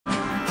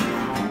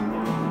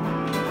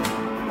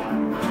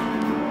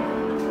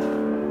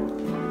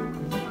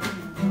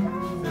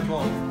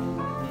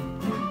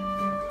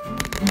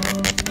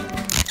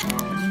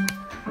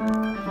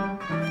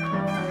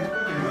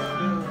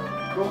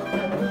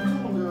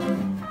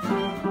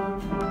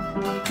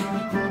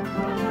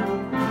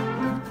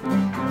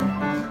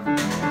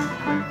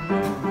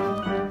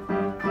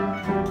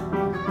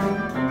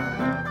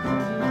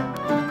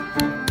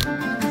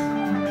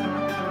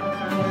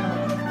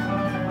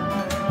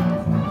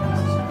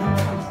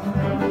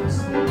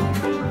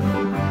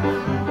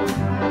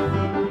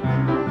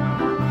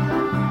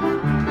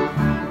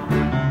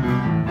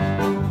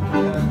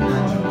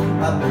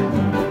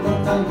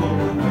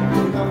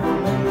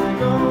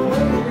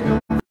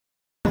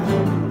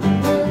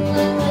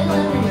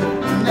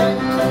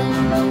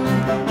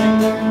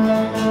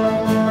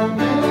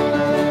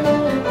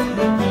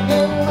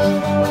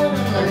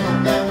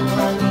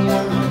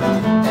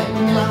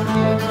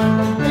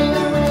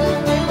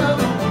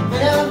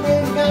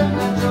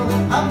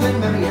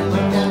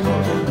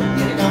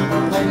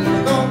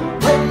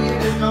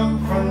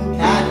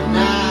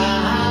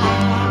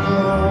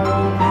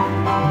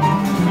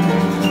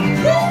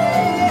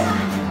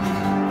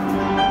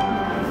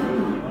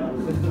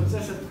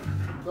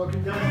Donc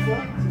une dernière fois.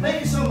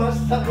 Thank you so much.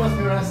 That was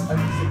Myrath.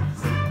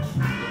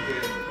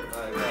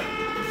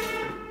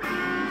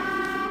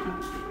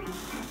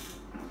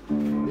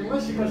 Et moi,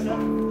 je suis pas ça.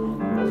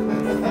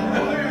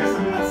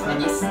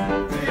 Nice.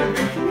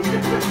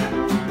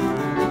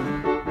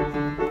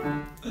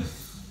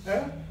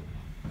 Hein?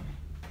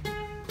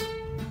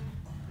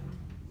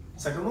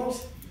 Ça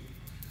commence?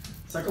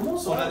 Ça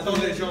commence? On attend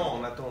les gens,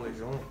 on attend les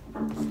gens.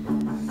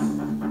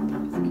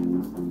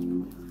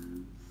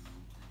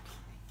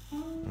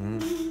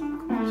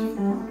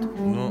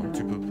 Non,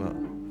 tu peux pas.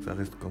 Ça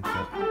reste comme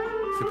ça.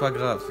 C'est pas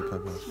grave, c'est pas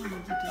grave.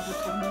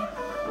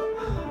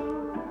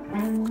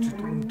 Faut que tu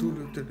tournes tout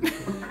le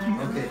téléphone.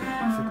 Ok.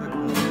 C'est pas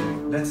grave.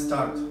 Let's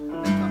start.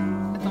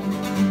 Attends.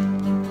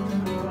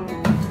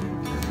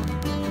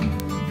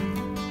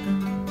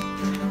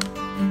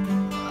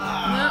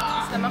 Non,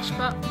 ça marche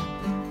pas.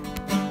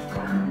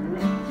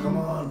 Come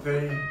on,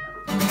 baby.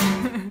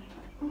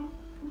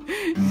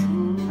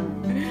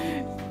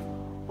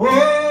 Oh,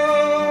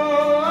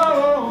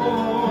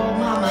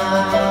 mama.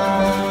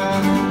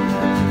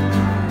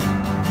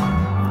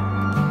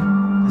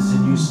 It's a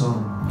new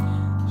song.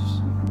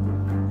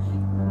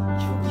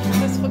 On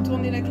va se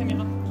retourner la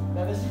caméra.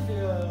 Bah vas-y,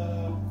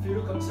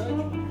 fais-le comme ça et tu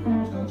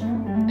scotch.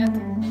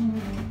 Attends.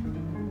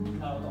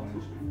 Ah, attends.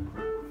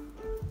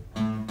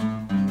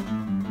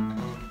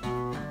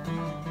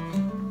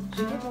 Je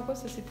sais pas pourquoi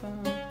ça s'est pas...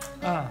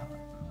 Ah.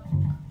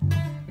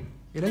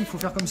 Et là, il faut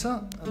faire comme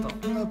ça. Attends,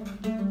 hop.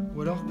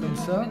 Ou alors comme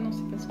ça. Ouais, non,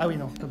 c'est pas ça. Ah oui,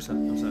 non, comme ça,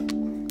 comme ça.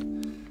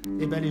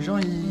 Et ben les gens,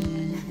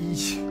 ils...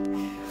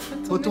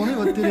 Retournez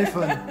votre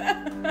téléphone.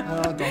 Ah,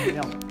 attends,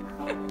 merde.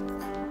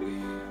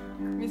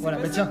 Mais c'est Voilà,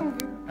 pas bah ça tiens. qu'on veut.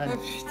 Allez. Oh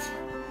putain.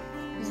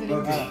 Vous allez Ok.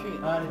 me tuer.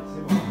 Allez,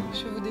 c'est bon.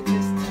 Je vous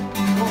déteste.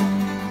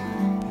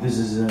 This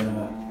is a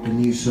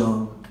new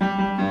song,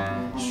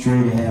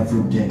 straight ahead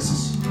from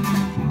Texas.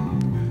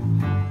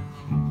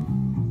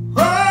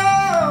 Oh!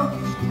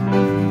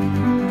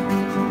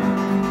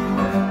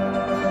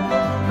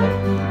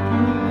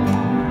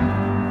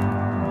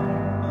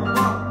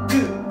 1, 2,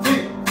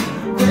 3.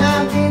 When I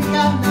came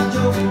down the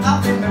road,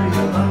 I've been married a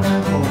long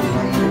time ago.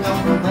 Where you come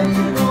from? Where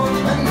you go?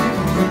 Where you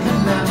come from?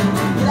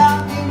 When I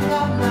came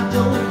down the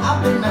road, I've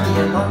been married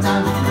a long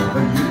time ago.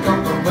 Where you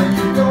come from? Where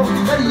you go?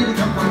 Where you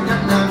come from?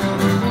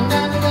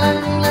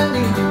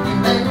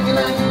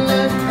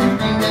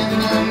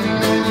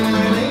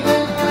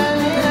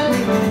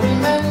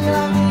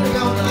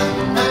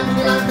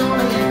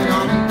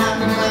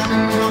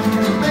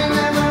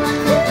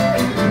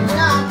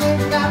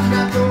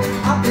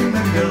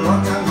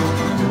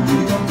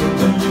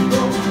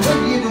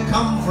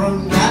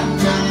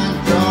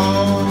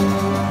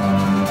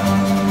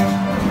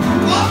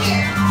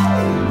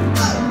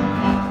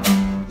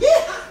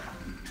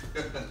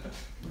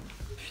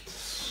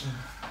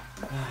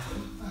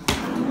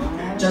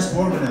 Just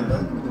warming up,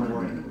 huh? Don't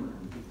worry.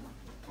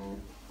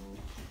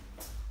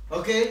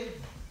 Okay.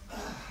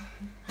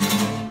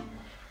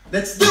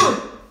 Let's do it!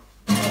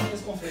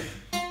 Qu'est-ce qu'on fait?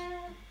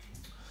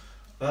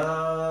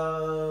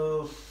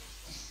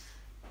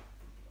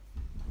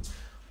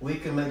 We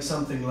can make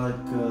something like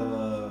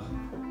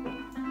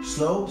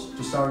slow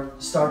to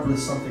start with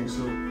something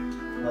slow,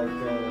 like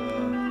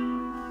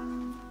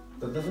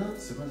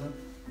c'est quoi ça?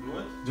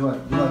 Do it.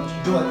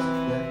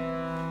 Yeah.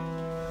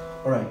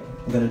 All right,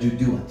 I'm gonna do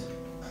it.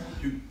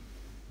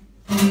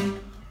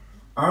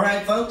 All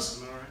right,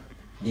 folks.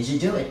 Did you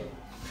do it?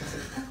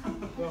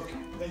 Donc,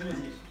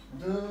 vas-y.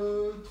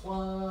 2,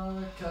 3,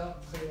 4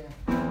 et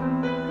 1,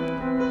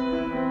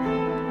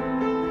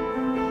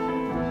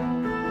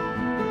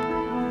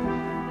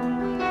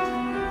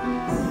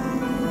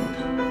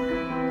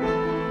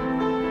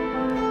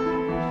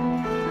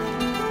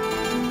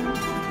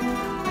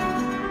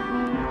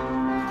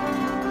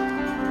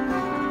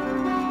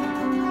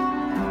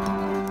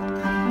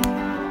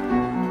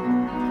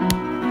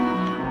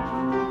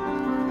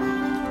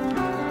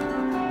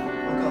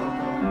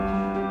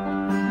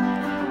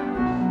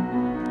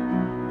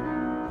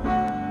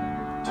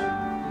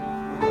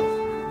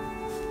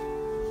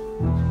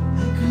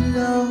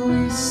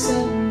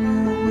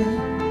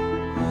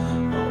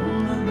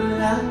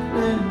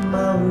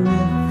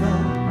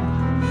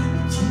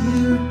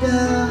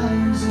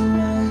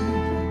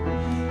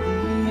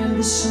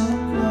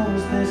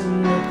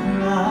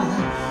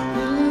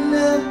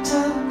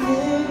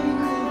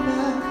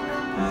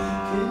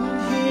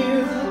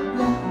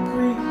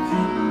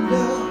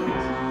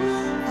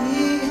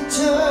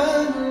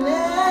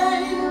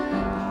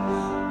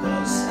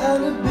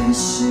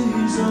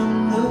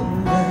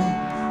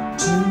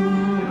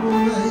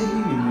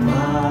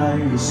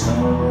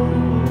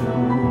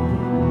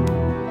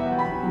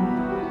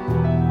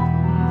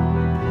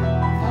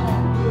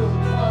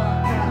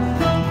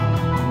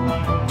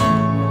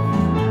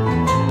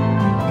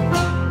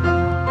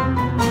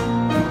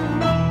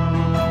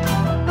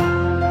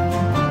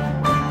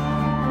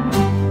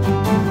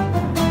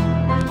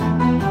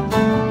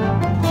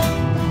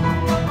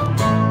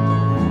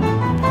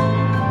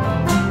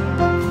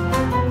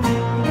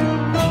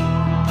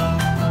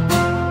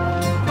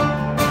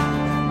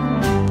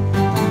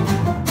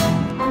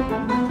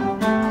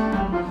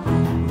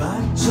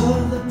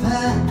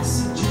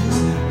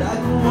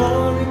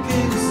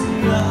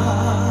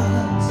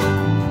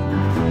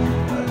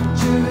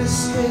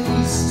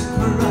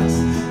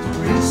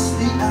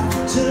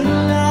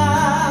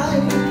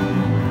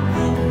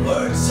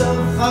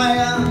 of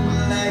fire,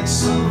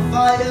 legs of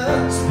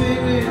fire,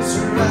 spirits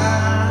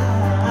around.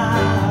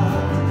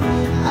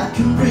 I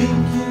can bring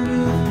you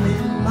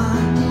in my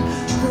deep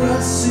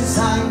crosses,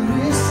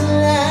 Irish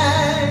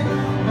land.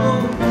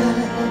 Oh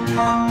yeah,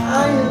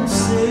 I am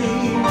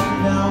safe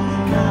down the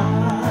night.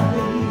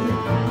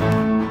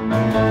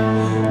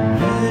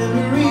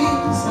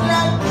 Memories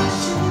like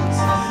visions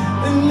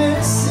and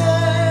listen.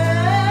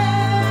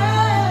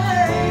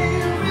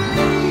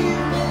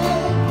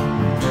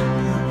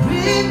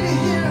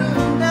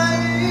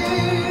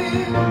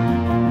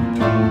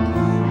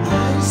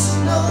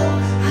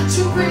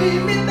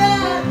 Bring me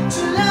back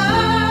to life.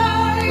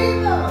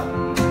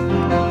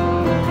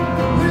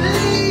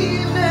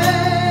 Leave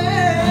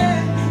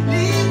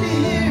me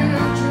here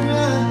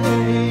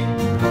tonight.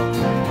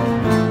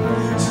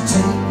 So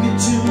take me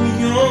to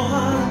your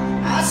heart,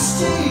 I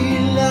stay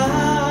alive.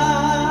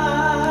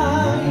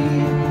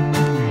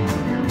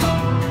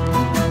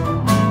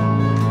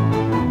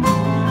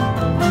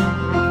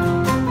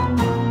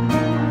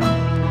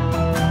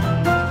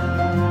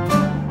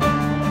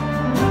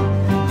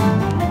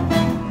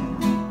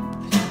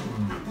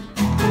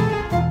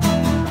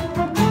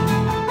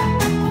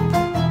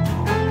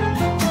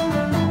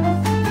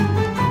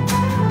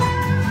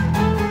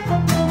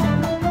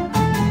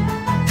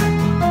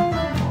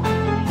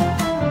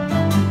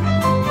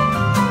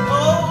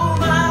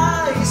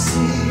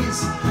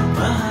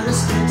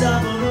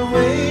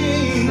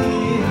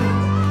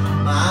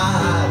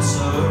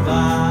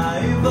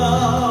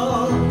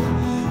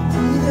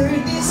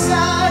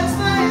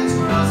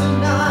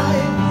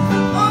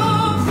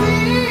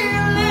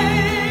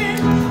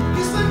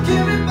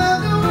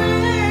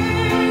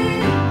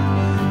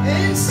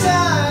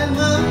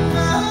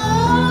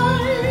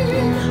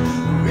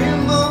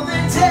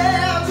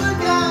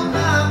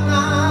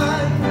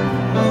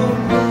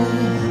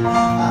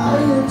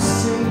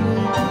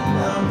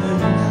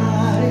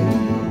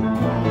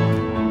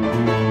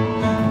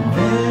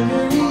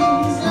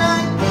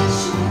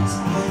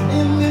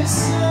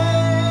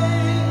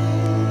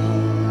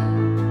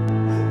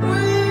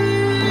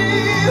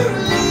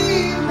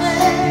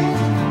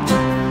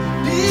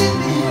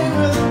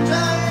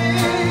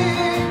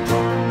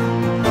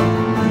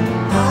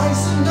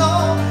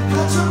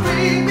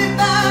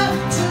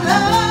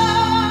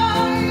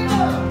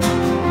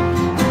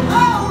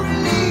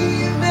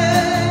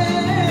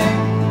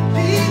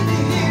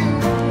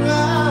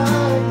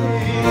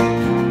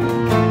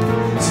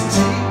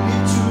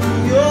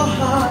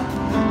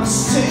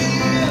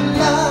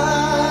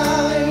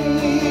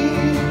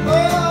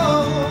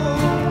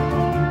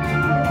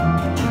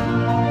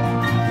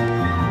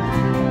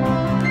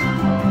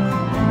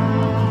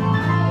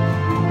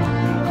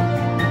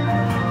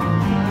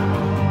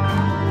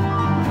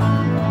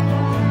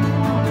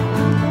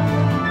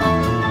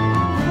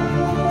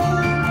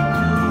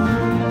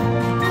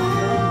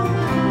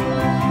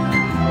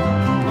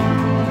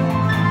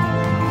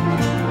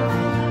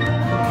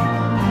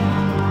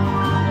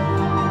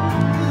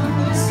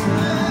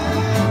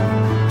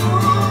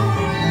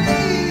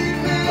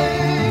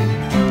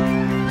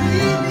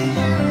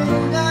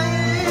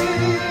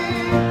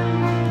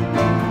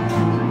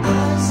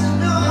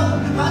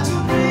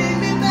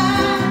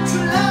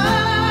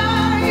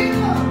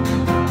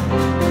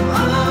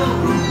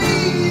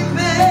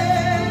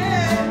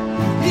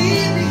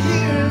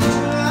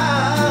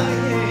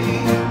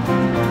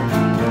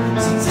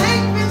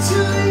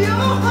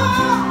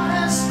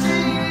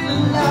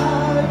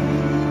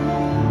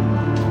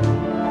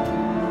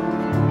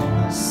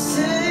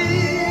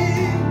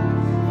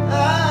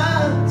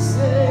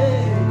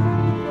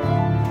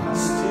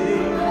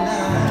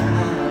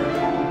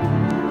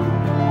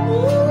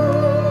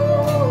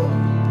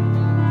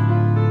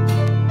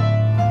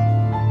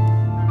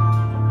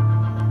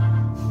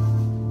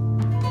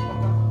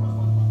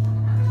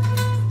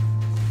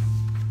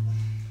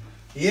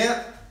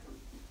 Yeah.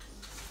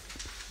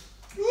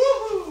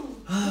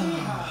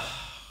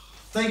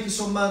 Thank you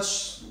so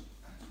much,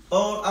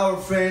 all our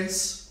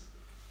friends.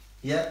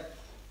 Yeah.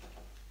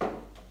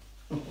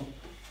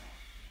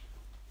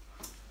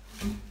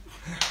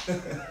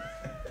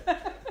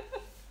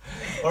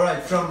 All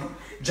right, from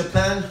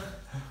Japan,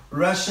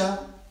 Russia,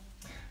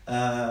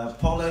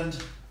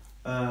 Poland,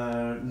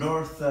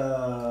 North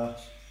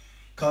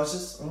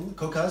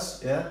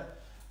Caucasus, yeah,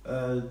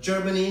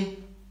 Germany,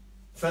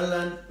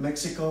 Finland,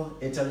 Mexico,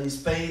 Italy,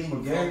 Spain,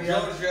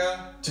 Bulgaria,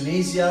 Georgia,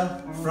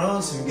 Tunisia,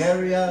 France,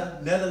 Hungary,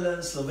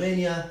 Netherlands,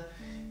 Slovenia,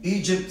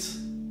 Egypt,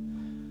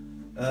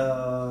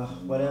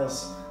 what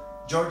else?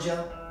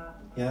 Georgia,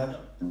 yeah,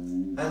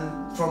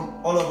 and from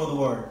all over the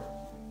world.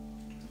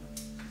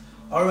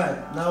 All right,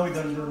 now we're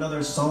gonna do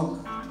another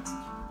song.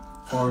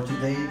 For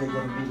today, they're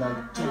gonna be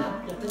like two. Il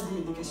y a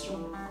peut-être des questions.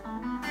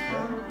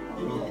 Yeah.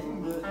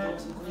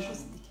 C'est quoi les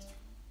choses?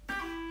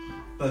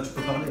 Bah, tu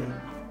peux parler.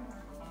 Hein.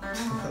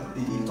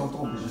 Il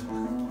t'entend déjà.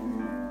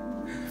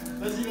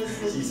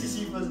 Vas-y,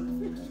 si, vas-y.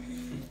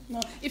 No.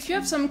 If you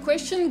have some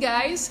question,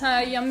 guys,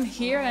 I am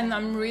here and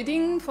I'm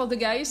reading for the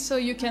guys, so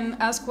you can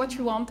ask what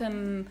you want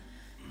and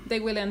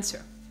they will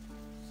answer.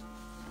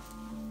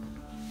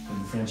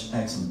 French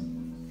accent.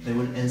 They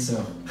will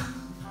answer.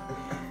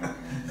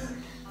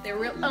 They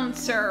will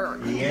answer.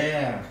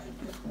 Yeah.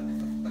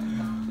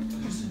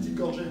 Juste une petite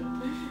gorgée.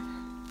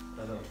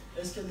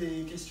 Est-ce qu'il y a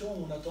des questions?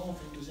 On attend, on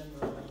fait une deuxième.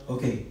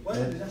 Ok. Ouais,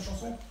 une deuxième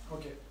chanson?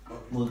 Ok.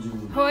 We'll do.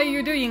 How are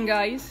you doing,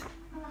 guys?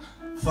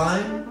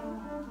 Fine.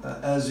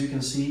 As you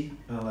can see,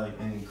 like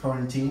in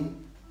quarantine.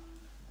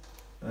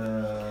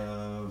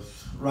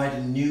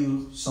 Writing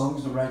new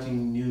songs,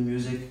 writing new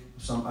music,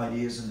 some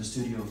ideas in the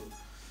studio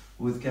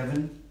with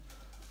Kevin.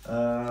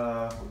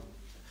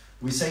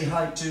 We say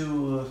hi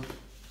to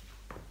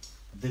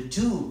the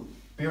two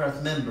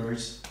Myrath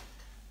members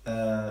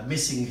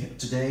missing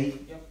today,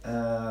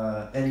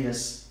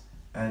 Elias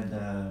and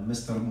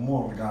Mr.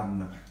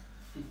 Morgan.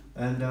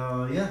 And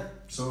yeah,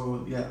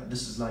 so yeah,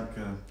 this is like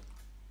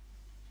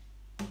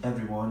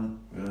everyone's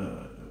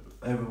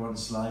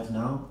life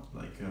now,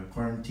 like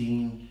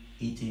quarantine,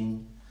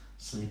 eating,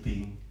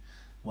 sleeping,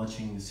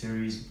 watching the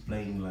series,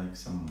 playing like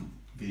some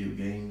video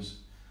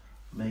games,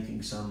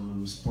 making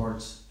some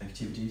sports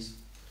activities.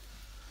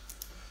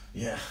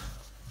 Yeah,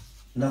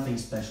 nothing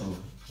special.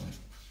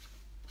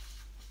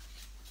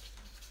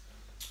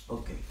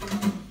 Okay,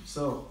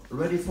 so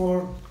ready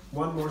for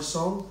one more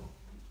song?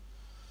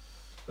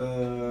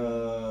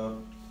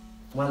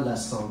 One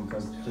last song,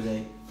 because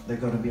today they're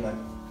gonna be like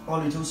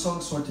only 2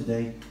 songs for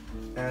today.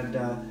 And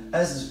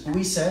as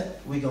we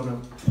said, we're gonna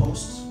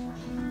post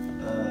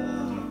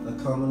a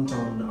comment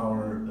on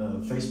our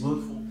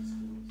Facebook.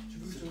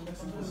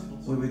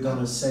 Where we're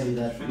gonna say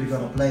that we're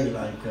gonna play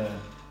like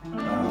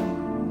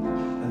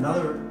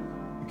another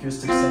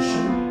acoustic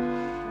session.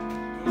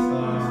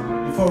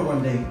 Before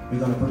one day, we're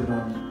gonna put it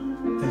on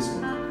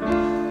Facebook.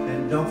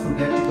 And don't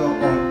forget to go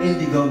on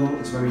Indiegogo,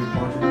 it's very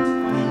important. We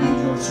need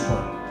your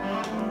support.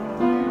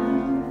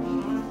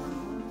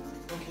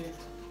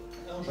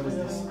 What is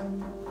this?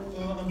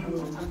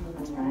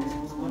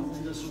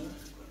 Improvisation.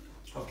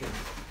 Ok.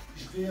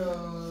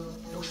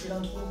 Donc je fais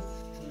l'intro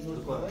du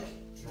mode back.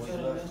 Je vais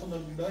faire l'intro dans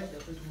le back et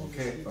après tout le monde Ok,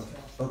 va essayer de ok,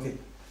 faire. ok.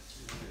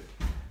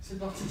 C'est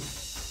parti.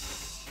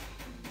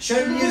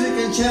 Share music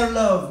and share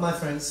love, my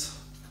friends.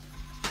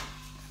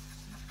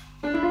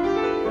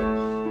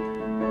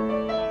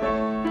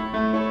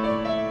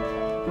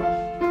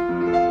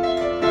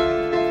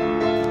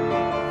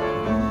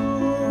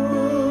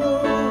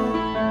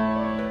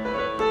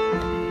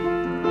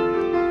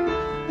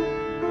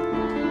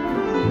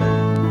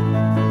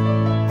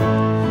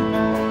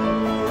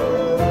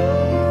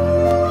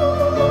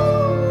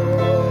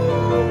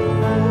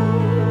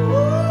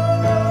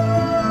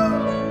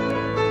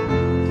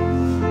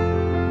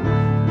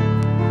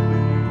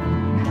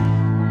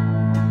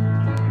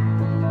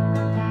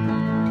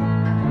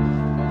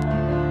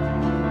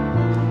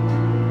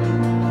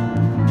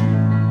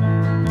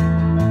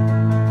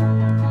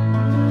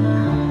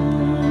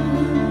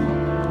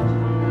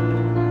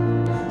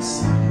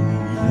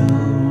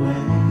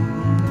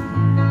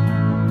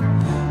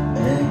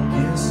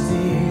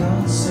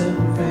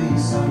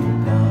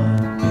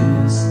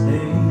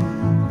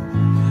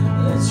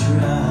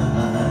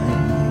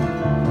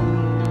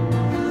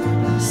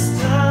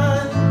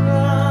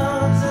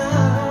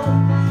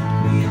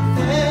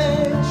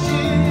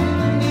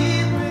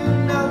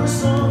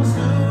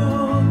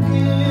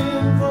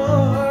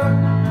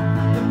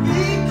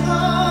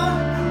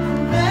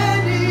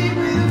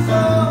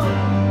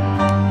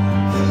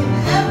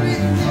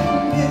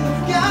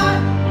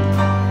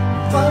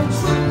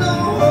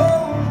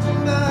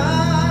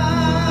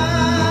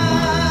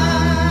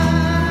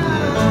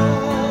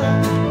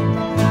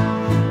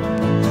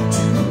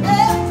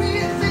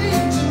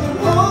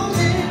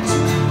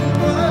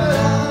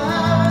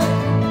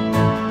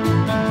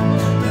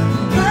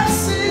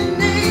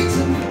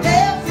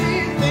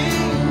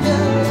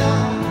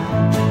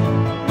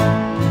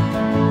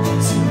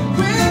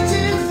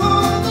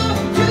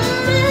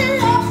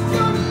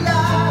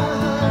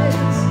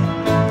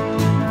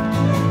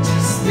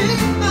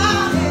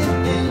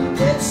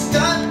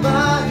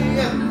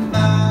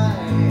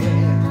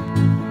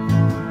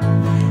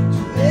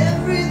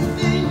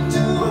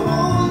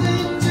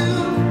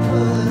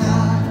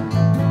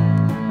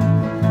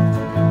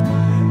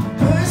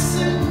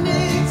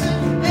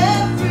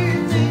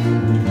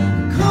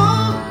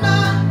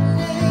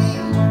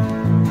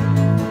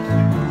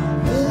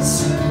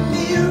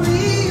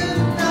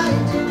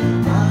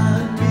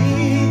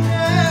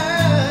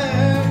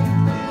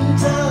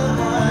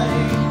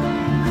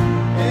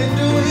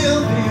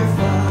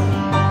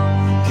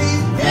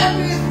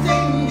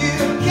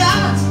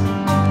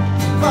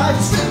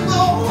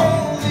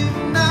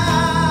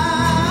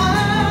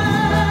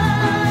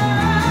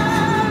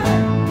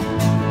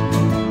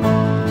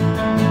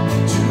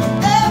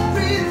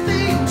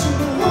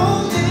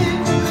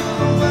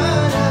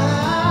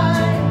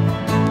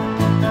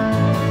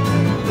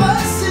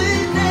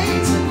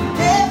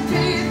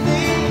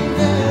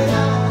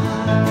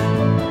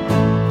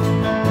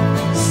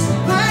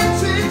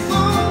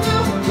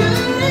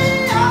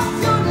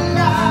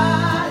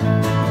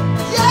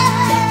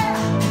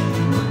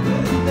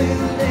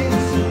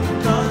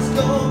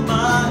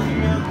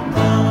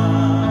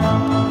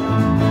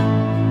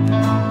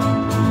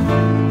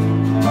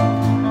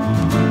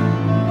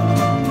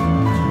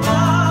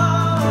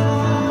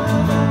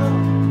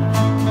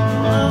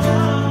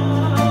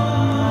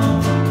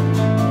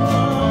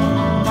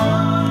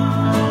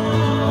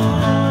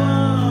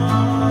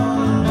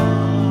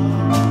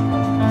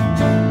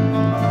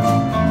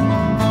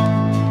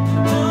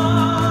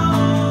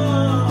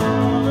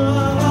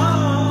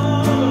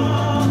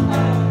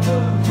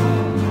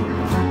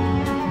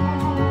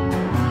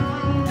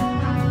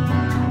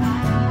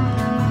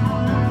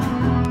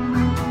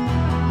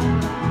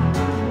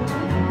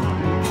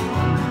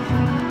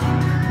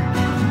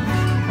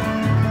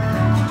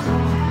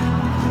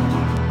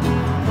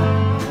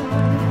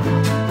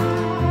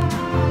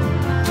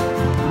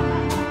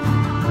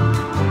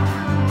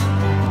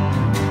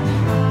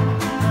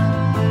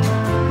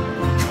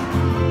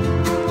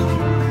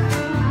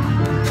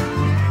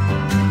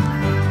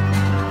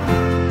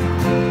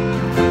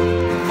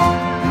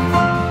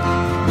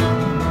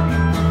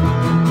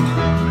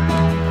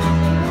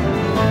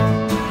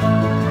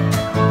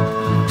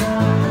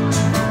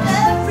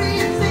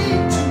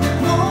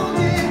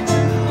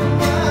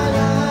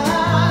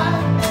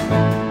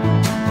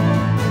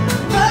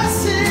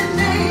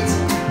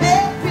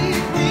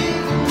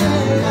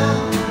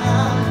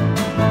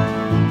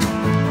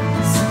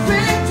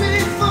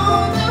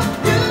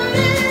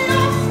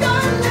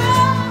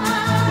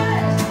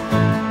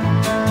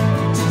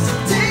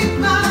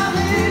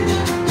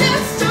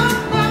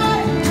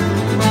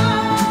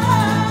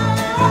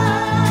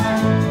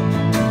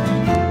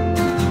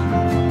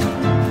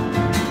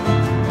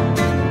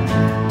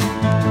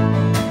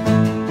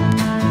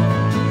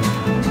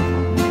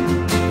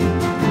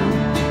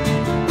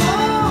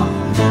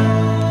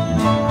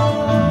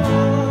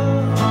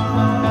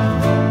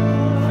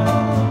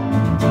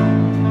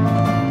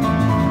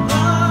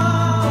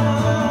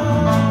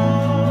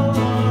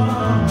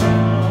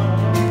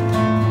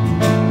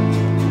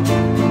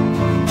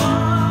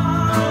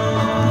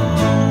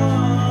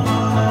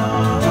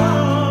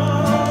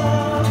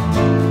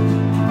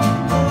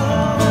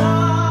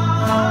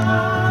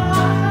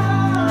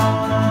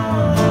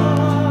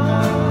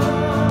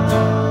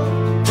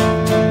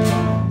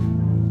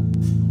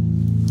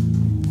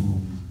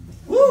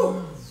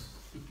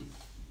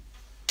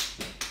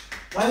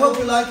 I hope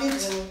you like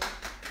it.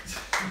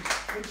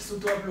 Le mec qui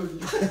s'auto-applaudit.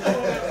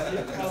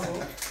 Bravo.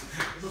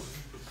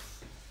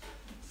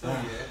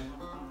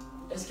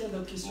 Est-ce qu'il y a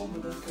d'autres questions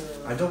peut-être que...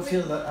 I don't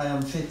feel that I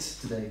am fit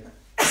today.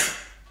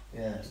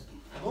 Yeah.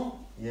 Ah bon?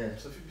 Yeah.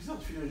 Ça fait bizarre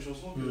de filer une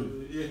chanson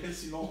il y a le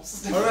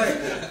silence. Alright.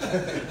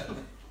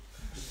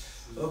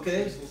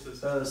 Okay.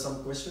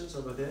 Some questions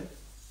over there?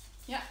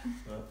 Yeah.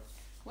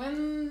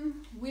 When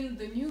will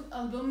the new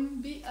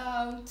album be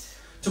out?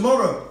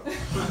 Tomorrow.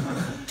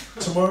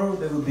 Tomorrow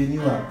there will be a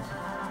new album.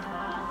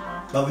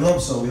 But we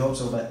hope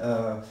so. But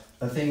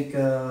I think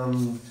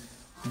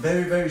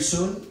very, very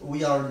soon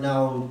we are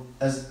now,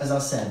 as I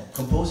said,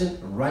 composing,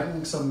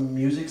 writing some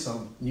music,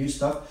 some new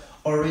stuff.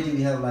 Already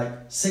we have like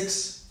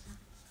 6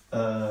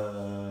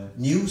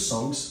 new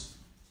songs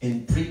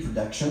in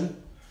pre-production,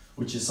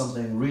 which is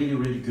something really,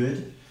 really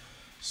good.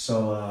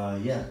 So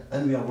yeah,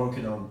 and we are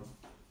working on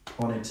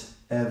it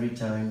every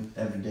time,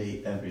 every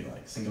day, every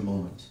like single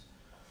moment.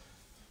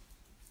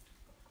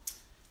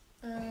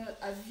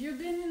 Have you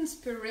been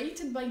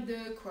inspired by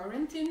the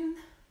quarantine?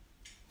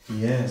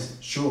 Yes,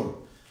 sure.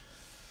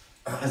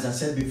 As I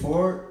said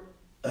before,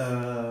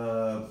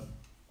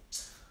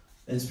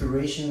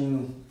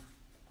 inspiration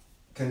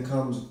can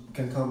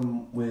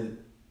come with,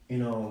 you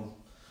know,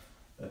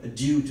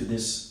 due to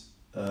this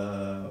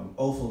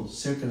awful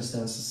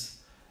circumstances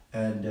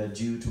and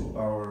due to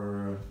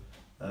our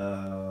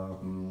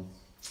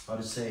how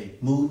to say,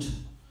 mood.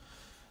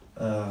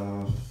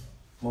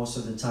 Most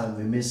of the time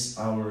we miss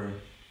our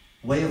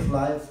way of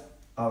life,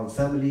 our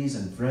families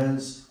and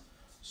friends.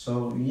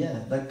 So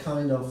yeah, that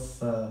kind of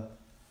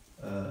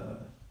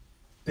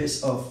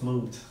piss off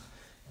mood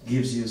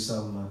gives you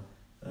some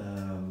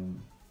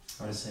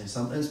how to say,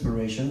 some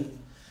inspiration,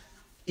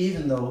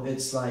 even though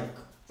it's like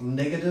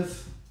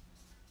negative,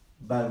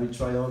 but we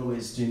try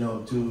always, you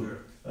know, to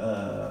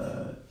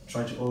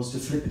try to also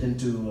flip it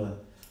into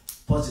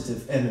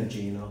positive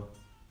energy, you know,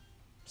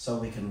 so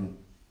we can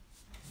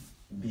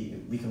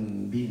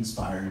be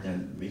inspired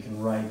and we can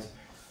write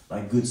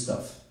like good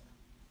stuff.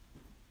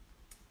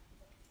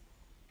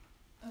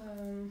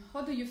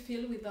 How do you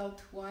feel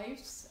without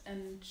wives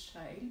and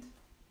child?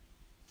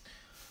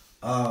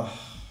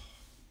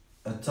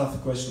 A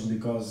tough question,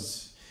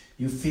 because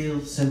you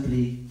feel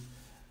simply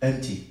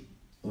empty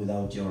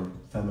without your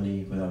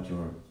family, without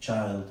your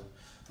child,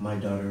 my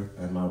daughter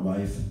and my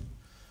wife.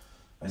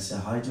 I say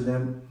hi to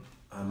them.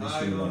 I miss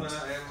Hi, you a Lona,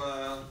 lot.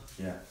 Emma.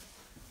 Yeah.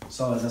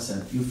 So as I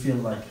said, you feel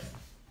like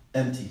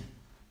empty.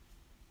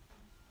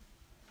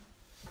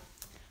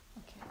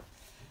 Okay.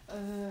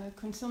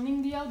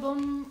 Concerning the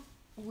album,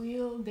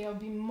 will there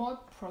be more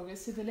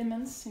progressive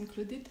elements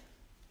included?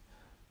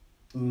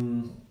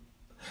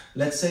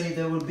 Let's say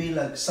there will be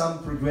like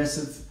some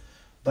progressive,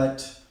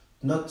 but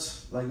not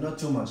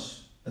too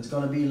much. It's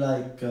gonna be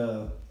like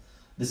the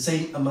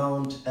same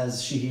amount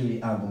as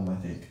Shihili album, I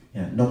think.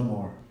 Yeah, not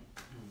more.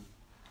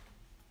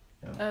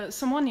 Yeah.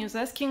 Someone is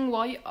asking,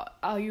 why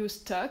are you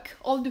stuck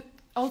all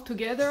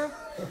together?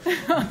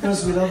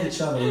 Because we love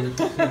each other.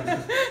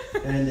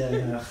 And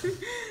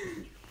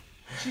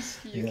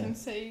Just you Yeah. can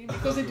say,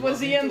 because it was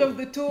the end of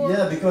the tour.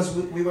 yeah, because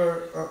we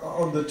were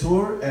on the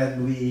tour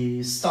and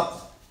we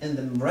stopped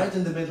right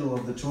in the middle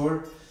of the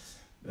tour.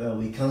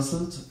 We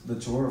cancelled the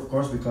tour, of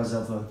course, because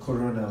of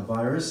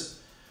coronavirus.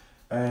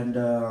 And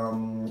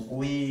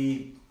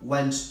we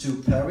went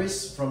to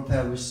Paris. From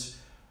Paris,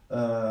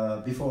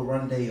 before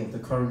one day of the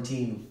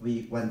quarantine,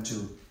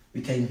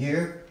 we came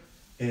here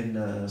in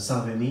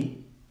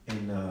Saint-Rémy,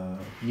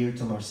 near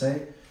to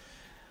Marseille.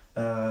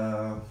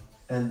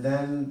 And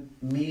then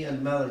me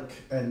and Malik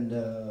and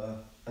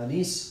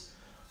Anis,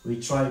 we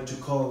tried to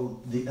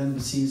call the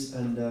embassies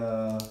and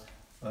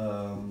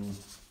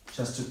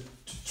just to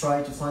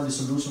try to find a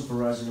solution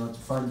for us, you know, to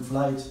find a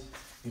flight,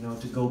 you know,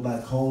 to go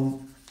back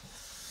home.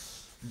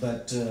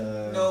 But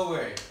No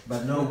way.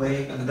 But no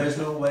way, and there's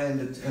no way,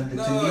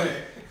 No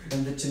way.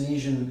 and the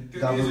Tunisian Tunisian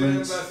government,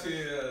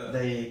 embassy,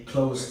 they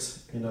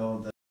closed, you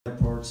know, the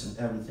airports and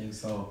everything,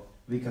 so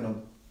we cannot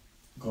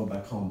go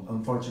back home.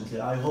 Unfortunately,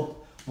 I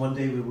hope one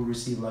day we will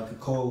receive like a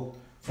call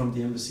from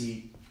the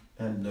embassy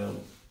and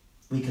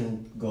we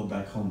can go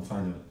back home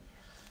finally.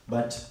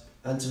 But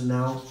until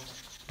now,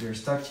 we're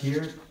stuck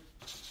here,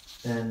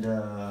 and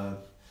the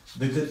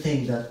good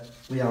thing that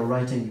we are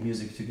writing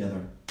music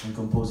together and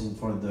composing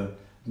for the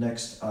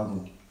next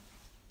album.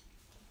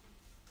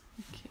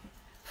 Okay.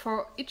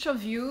 For each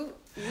of you,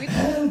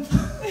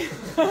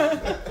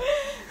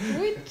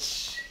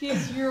 which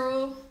is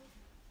your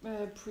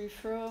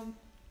preferred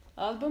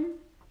album?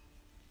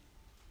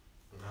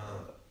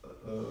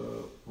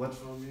 What?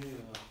 For me,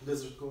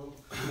 Desert Core.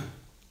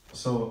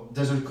 So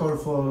Desert Core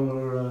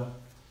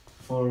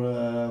for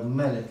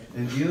Malik,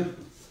 and you?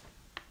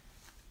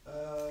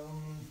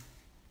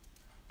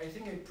 I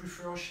think I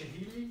prefer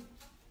Shehili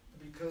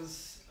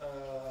because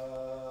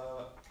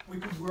we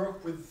could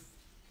work with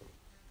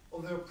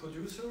other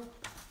producers.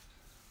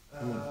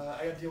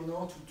 I had the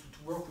honor to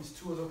work with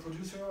 2 other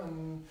producers,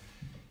 and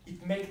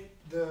it made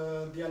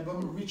the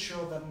album richer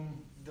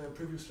than the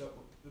previous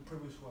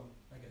one,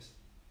 I guess.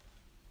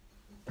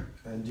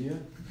 And you?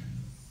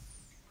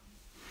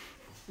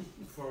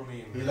 For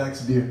me, He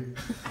likes beer.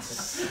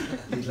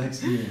 He likes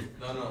beer.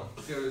 No,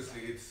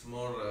 seriously, it's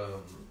more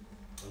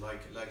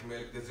like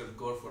Melk Desert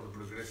Core for the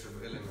progressive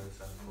elements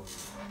and for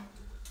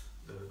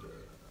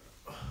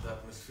the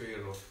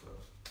atmosphere of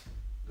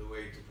the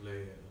way to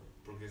play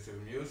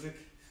progressive music,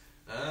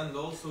 and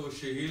also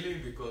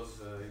Shehili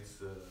because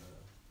it's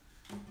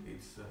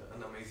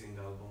an amazing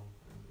album.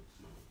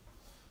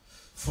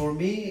 For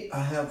me, I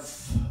have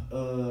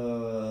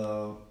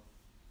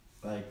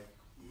like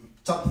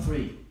top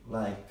 3.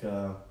 Like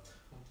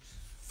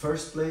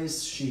first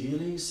place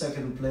Shehili,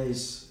 second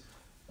place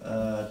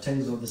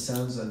Tales of the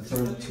Sands, and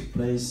third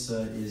place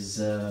is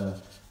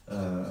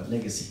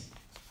Legacy.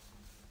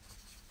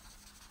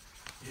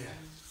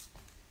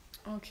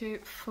 Yeah. Okay,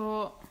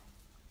 for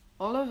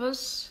all of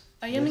us,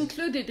 I am Yes.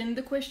 included in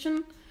the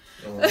question.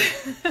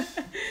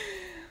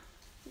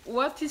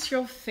 What is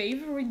your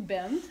favorite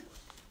band?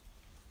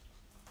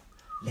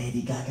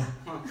 Lady Gaga.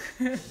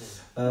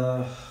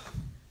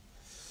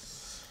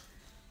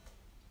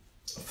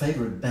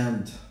 Favorite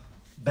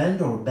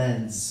band or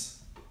bands?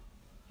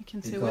 You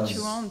can say what you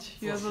Because- want.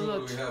 You For have a sure,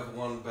 lot. we have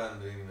one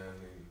band in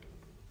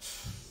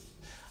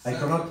I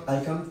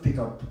can't pick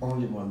up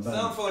only one band.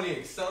 Symphony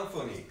X.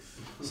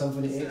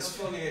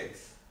 Symphony X.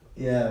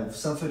 Yeah,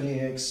 Symphony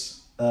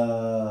X.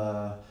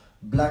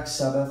 Black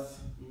Sabbath.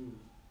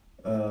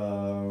 Who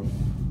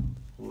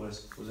else?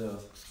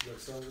 Black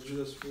Sabbath,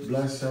 Judas Priest.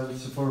 Black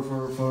Sabbath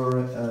for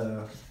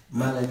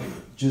Malek,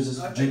 Judas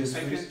I Priest.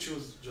 can't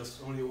choose just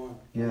only one.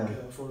 Yeah.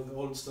 For the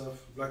old stuff,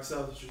 Black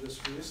Sabbath, Judas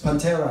Priest.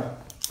 Pantera.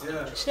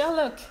 Yeah.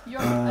 Sherlock, you're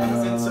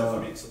And Uh,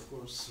 Symphony X, of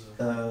course.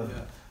 Yeah.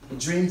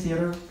 Dream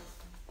Theater.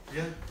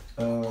 Yeah.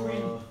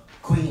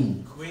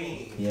 Queen.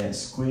 Queen.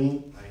 Yes,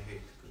 Queen. I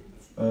hate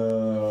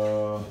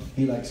Queen.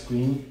 He likes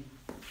Queen.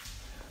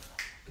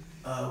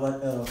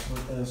 What else?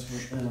 What else?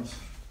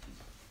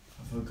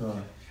 I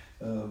forgot.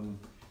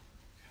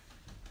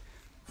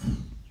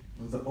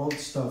 With the old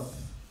stuff.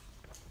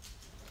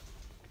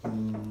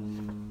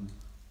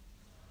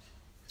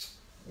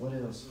 What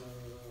else?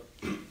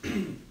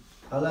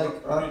 I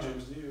like.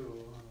 James Dio.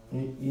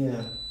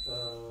 Yeah,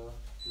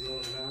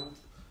 Your Land.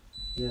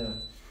 yeah.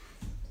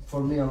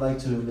 For me, I like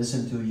to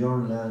listen to Your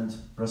Land,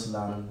 Russell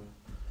Allen,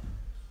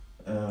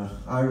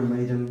 Iron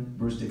Maiden,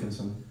 Bruce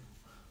Dickinson.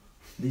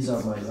 These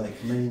are my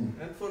main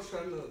And for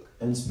Sherlock,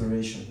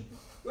 inspiration.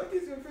 what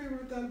is your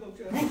favorite album,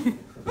 Sherlock?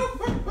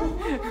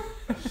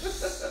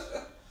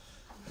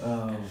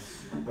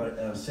 What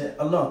else? Yeah,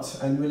 a lot,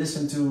 and we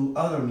listen to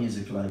other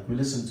music. Like we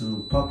listen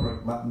to pop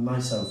rock.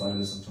 Myself, I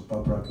listen to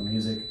pop rock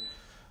music.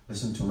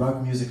 Listen to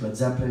rock music, Led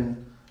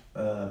Zeppelin,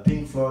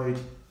 Pink Floyd.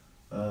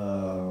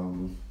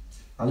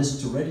 I listen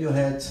to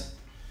Radiohead.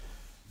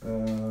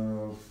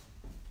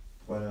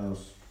 What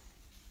else?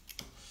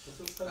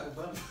 What's the type of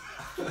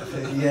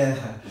band? Yeah,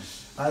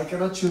 I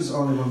cannot choose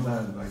only one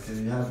band. Like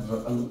you have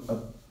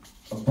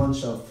a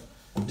bunch of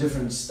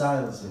different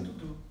styles, and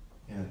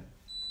yeah.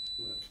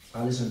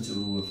 I listen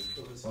to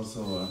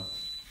also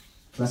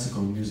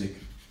classical music.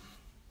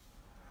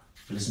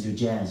 I listen to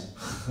jazz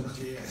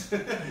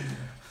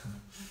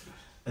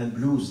and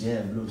blues.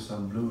 Yeah, blues.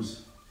 Some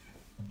blues.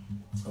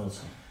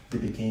 Also,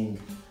 B.B. King,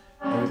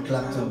 Eric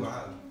Clapton.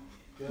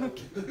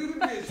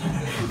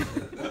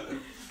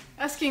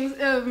 asking,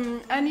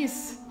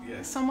 Anis,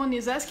 Yes. someone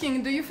is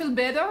asking, do you feel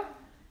better?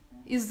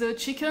 Is the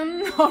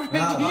chicken already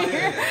Oh,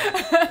 here?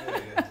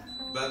 yeah.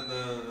 But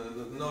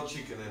no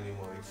chicken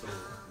anymore. It's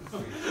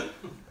all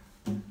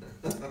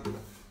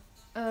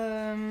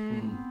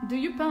Do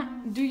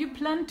you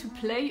plan to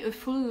play a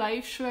full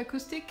live show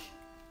acoustic?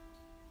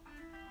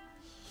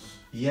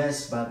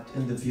 Yes, but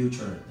in the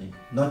future, I think.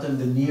 Not in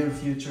the near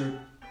future,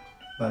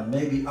 but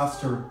maybe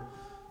after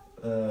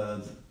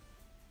the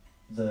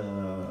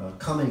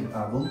coming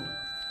album.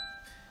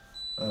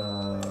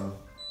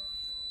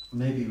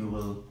 Maybe we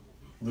will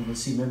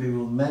see. Maybe we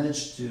will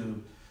manage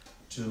to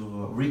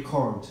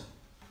record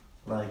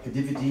like a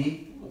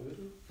DVD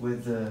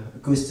with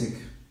acoustic,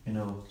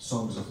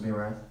 songs of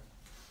Myrath.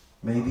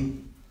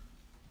 Maybe.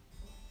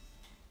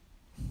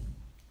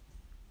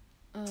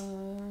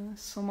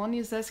 Someone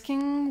is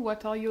asking,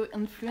 what are your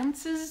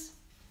influences?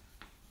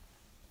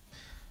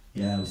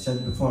 Yeah, we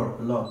said before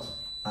a lot.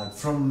 Like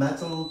from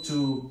metal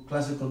to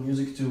classical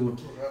music to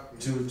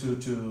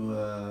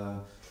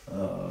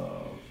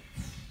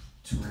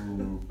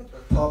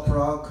pop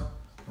rock,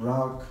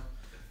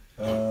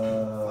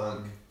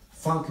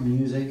 funk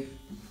music.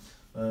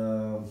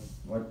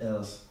 What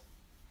else?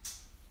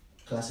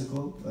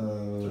 Classical,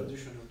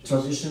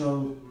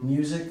 traditional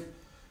music.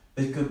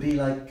 It could be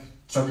like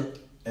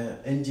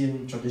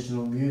Indian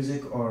traditional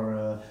music,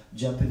 or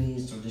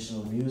Japanese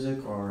traditional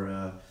music,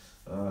 or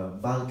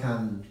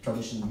Balkan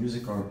traditional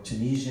music, or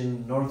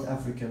Tunisian, North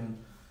African,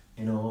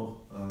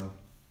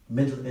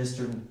 Middle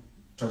Eastern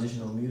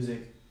traditional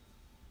music.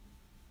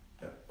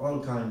 All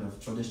kind of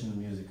traditional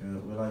music.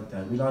 We like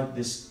that. We like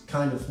this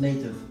kind of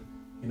native,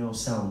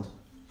 sound.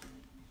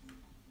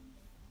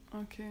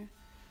 Okay.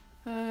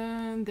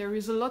 There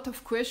is a lot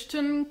of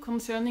question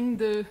concerning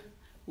the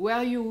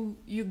where you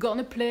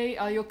gonna play?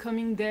 Are you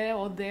coming there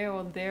or there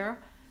or there?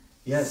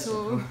 Yes.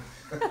 So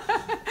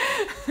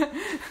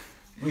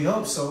We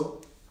hope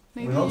so.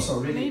 maybe, we hope so,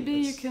 really. Maybe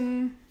you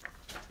can.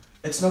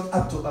 It's not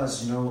up to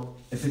us, you know.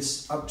 If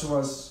it's up to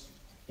us,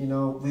 you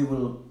know, we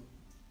will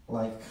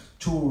like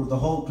tour the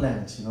whole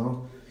planet, you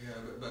know. Yeah,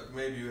 but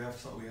maybe we have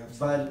some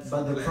But the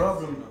plans,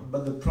 problem, you know.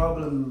 but the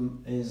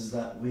problem is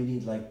that we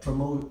need like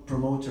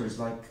promoters.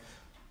 Like,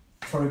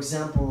 for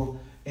example,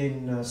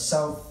 in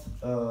South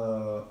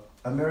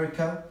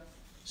America,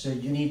 so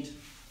you need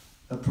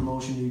a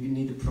promotion. You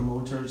need the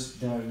promoters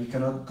there. We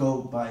cannot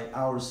go by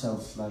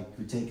ourselves. Like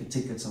we take a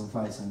tickets on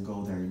flights and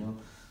go there. You know,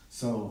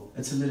 so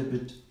it's a little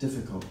bit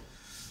difficult.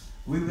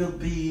 We will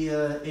be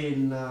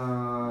in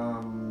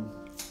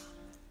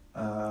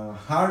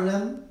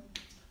Haarlem,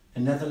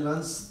 in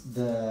Netherlands,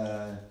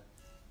 the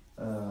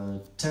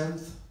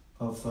 10th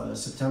of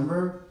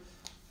September,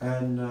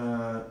 and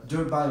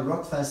Dubai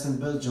Rockfest in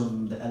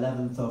Belgium, the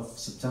 11th of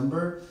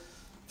September,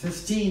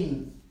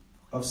 15th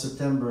of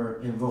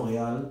September in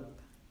Vauréal,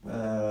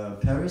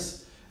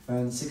 Paris,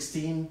 and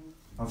 16th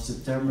of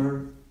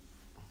September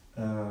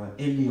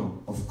in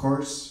Lyon. Of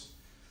course,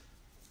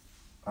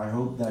 I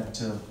hope that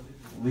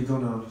we're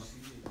gonna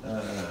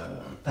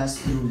pass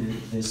through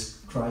this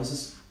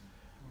crisis,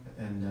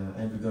 and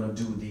we're gonna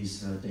do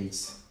these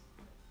dates.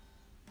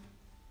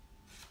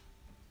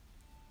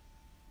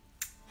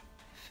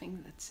 I think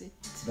that's it.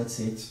 That's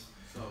it.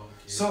 So,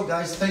 okay. So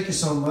guys, thank you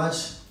so much.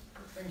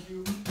 Thank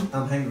you.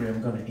 I'm hungry,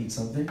 I'm gonna eat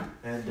something.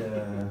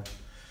 And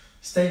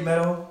stay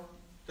metal.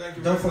 Thank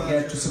you Don't very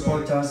forget much, to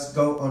support everybody. us.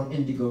 Go on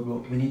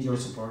Indiegogo. We need your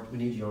support. We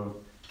need your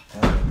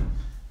help.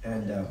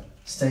 And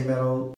stay metal.